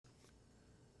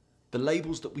The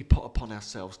labels that we put upon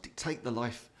ourselves dictate the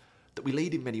life that we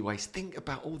lead in many ways. Think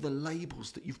about all the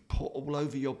labels that you've put all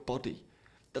over your body.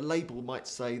 The label might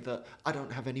say that I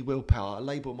don't have any willpower. A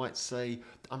label might say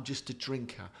I'm just a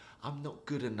drinker. I'm not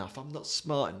good enough. I'm not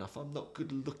smart enough. I'm not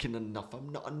good looking enough.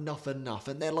 I'm not enough.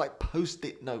 And they're like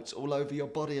post-it notes all over your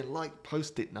body. And like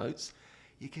post-it notes,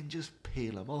 you can just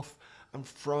peel them off and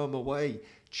throw them away.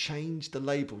 Change the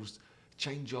labels.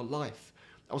 Change your life.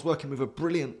 I was working with a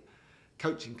brilliant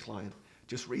coaching client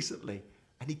just recently,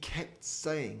 and he kept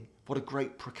saying what a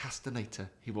great procrastinator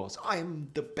he was. I am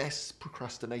the best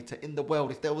procrastinator in the world.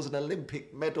 If there was an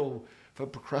Olympic medal for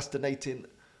procrastinating,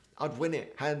 I'd win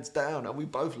it, hands down. And we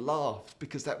both laughed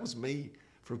because that was me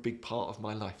for a big part of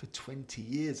my life. For 20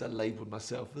 years, I labelled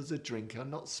myself as a drinker,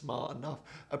 not smart enough,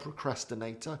 a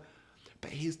procrastinator. But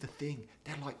here's the thing,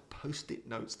 they're like post-it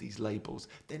notes, these labels.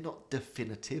 They're not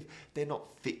definitive. They're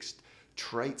not fixed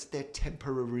traits. They're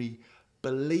temporary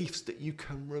beliefs that you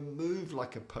can remove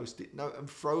like a post-it note and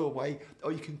throw away,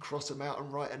 or you can cross them out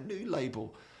and write a new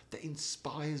label that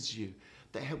inspires you,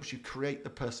 that helps you create the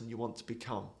person you want to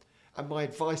become. And my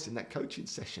advice in that coaching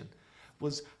session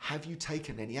was, have you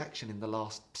taken any action in the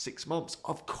last 6 months?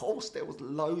 Of course, there was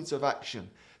loads of action.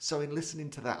 So in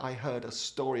listening to that, I heard a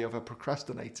story of a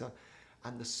procrastinator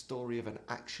and the story of an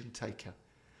action taker.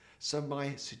 So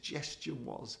my suggestion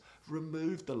was,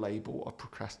 remove the label of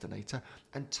procrastinator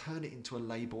and turn it into a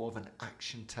label of an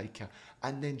action taker,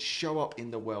 and then show up in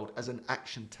the world as an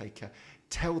action taker.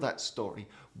 Tell that story,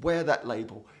 wear that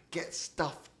label, get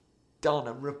stuff done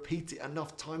and repeat it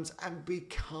enough times and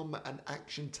become an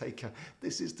action taker.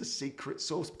 This is the secret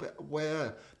sauce, but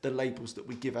wear the labels that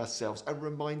we give ourselves and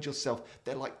remind yourself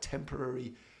they're like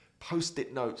temporary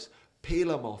post-it notes. Peel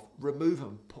them off, remove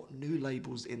them, put new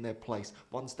labels in their place,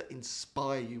 ones that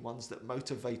inspire you, ones that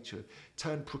motivate you.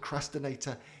 Turn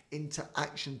procrastinator into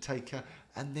action taker,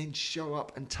 and then show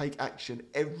up and take action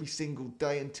every single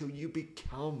day until you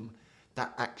become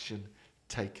that action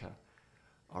taker.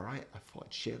 All right, I thought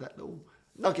I'd share that little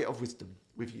nugget of wisdom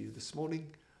with you this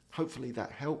morning. Hopefully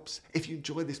that helps. If you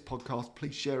enjoy this podcast,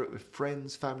 please share it with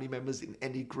friends, family members, in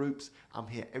any groups. I'm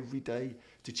here every day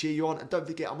to cheer you on. And don't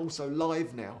forget, I'm also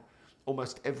live now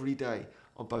almost every day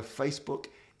on both Facebook,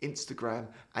 Instagram,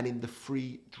 and in the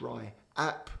free Dry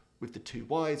app with the 2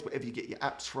 Ys, wherever you get your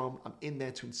apps from. I'm in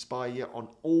there to inspire you on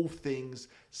all things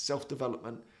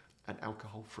self-development and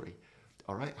alcohol-free.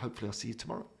 All right, hopefully I'll see you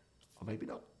tomorrow, or maybe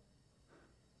not.